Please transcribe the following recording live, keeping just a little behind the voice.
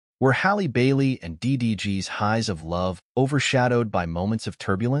Were Halle Bailey and DDG's highs of love overshadowed by moments of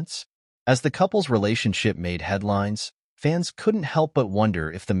turbulence? As the couple's relationship made headlines, fans couldn't help but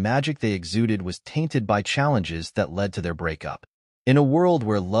wonder if the magic they exuded was tainted by challenges that led to their breakup. In a world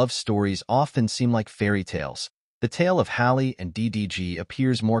where love stories often seem like fairy tales, the tale of Halle and DDG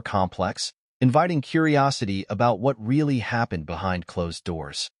appears more complex, inviting curiosity about what really happened behind closed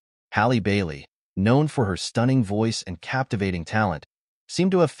doors. Halle Bailey, known for her stunning voice and captivating talent,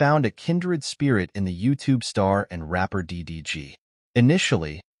 seemed to have found a kindred spirit in the YouTube star and rapper DDG.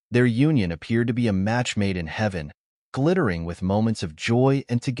 Initially, their union appeared to be a match made in heaven, glittering with moments of joy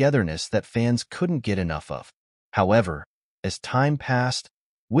and togetherness that fans couldn't get enough of. However, as time passed,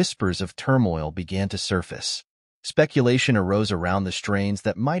 whispers of turmoil began to surface. Speculation arose around the strains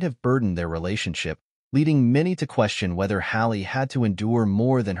that might have burdened their relationship, leading many to question whether Halle had to endure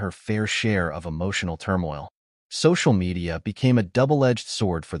more than her fair share of emotional turmoil. Social media became a double-edged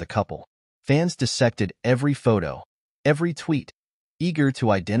sword for the couple. Fans dissected every photo, every tweet, eager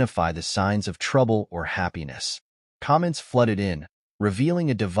to identify the signs of trouble or happiness. Comments flooded in, revealing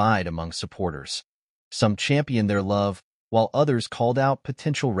a divide among supporters. Some championed their love, while others called out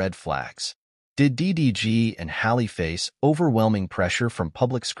potential red flags. Did DDG and Halle face overwhelming pressure from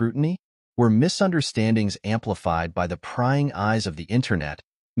public scrutiny? Were misunderstandings amplified by the prying eyes of the internet,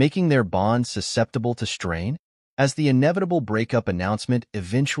 making their bond susceptible to strain? As the inevitable breakup announcement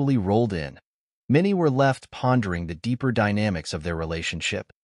eventually rolled in, many were left pondering the deeper dynamics of their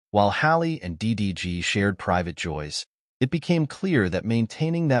relationship. While Halle and DDG shared private joys, it became clear that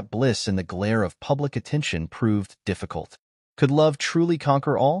maintaining that bliss in the glare of public attention proved difficult. Could love truly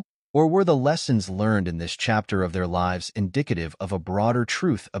conquer all? Or were the lessons learned in this chapter of their lives indicative of a broader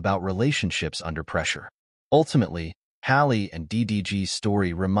truth about relationships under pressure? Ultimately, Halle and DDG's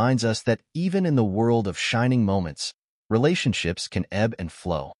story reminds us that even in the world of shining moments, relationships can ebb and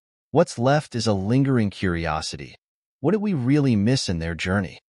flow. What's left is a lingering curiosity. What did we really miss in their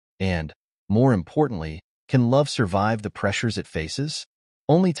journey? And, more importantly, can love survive the pressures it faces?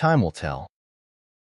 Only time will tell.